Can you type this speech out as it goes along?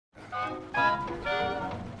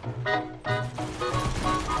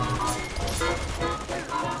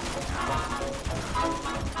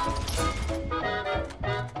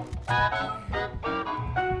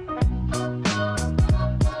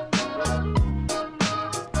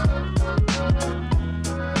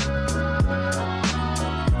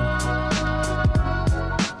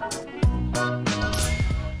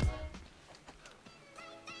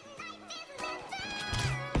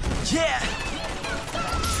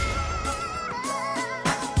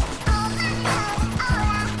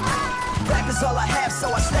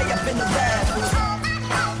in the lab.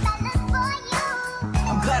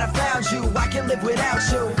 I'm glad I found you, I can live without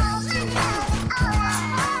you.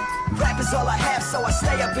 Rap is all I have, so I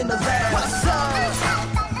stay up in the lab. What's up?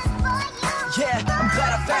 Yeah, I'm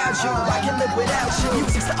glad I found you, I can live without you.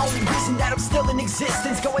 Music's the only reason that I'm still in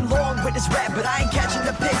existence. Going long with this rap, but I ain't catching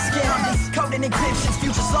the pigskin. Coding encryptions,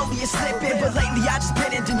 future slowly is slipping. But lately I just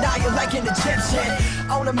been in denial like an Egyptian.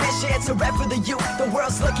 On a mission to rap for the youth. The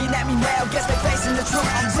world's looking at me now, guess they facing the truth.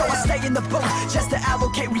 So I stay in the booth, just to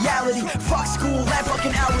allocate reality. Fuck school, that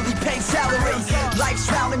fucking hourly paid salary. Life's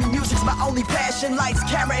drowning me, music's my only passion. Lights,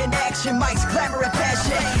 camera, and action, mics, glamour, and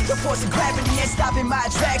passion. The force of gravity ain't stopping my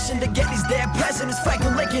attraction. To get these dead presidents,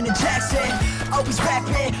 Franklin, Lincoln, and Jackson. Always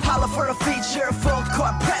rapping, holler for a feature. Full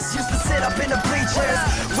court press, used to sit up in the bleachers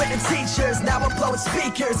with the teachers, now I'm blowing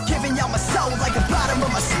speakers, giving y'all my soul like the bottom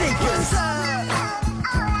of my sneakers.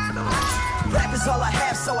 Rap is all I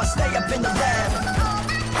have, so I stay up in the lab.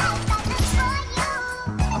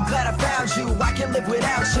 I'm glad I found you, I can live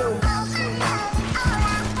without you.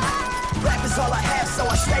 Rap is all I have, so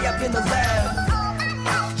I stay up in the lab.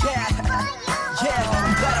 Yeah,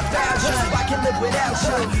 I'm glad I found you, I can live without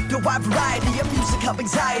you. The wide variety of music of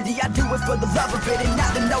anxiety, I do it for the love of it and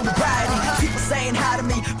not the notoriety. People saying hi to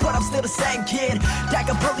me, but I'm still the same kid that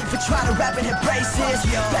got bullied for trying to rap and hit braces.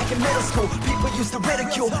 Back in middle school, people used to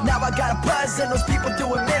ridicule. Now I got a buzz and those people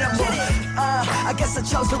doing minimal. I guess I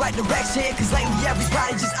chose the right direction, cause lately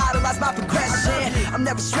everybody just idolize my progression. I'm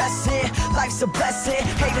never stressing, life's a blessing.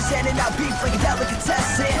 Haters handing out beef like a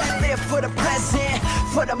delicatessen. Live for the present,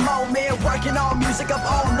 for the moment. Working on music up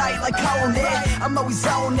all night like Conan. I'm always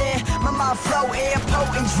on it, my mind flowing,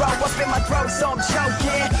 potent drove up in my throat, so I'm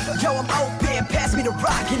choking. Yo, I'm open, pass me the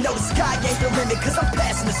rock. You know the sky ain't the limit, cause I'm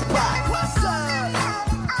passing the spot. What's up?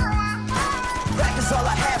 Rap is all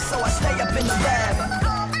I have, so I stay up in the lab.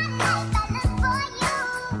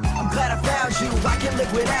 I'm glad I found you, I can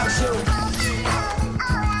live without you.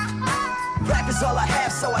 Rap is all I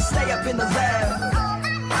have, so I stay up in the lab.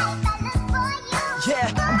 Yeah,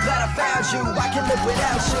 I'm glad I found you, I can live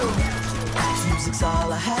without you. Music's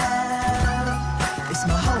all I have, it's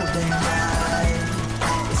my whole damn life.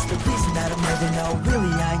 It's the reason that I'm living, no,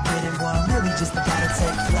 really I ain't getting one. I'm really just about to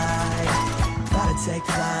take flight,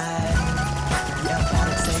 yeah, I'm about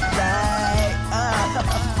to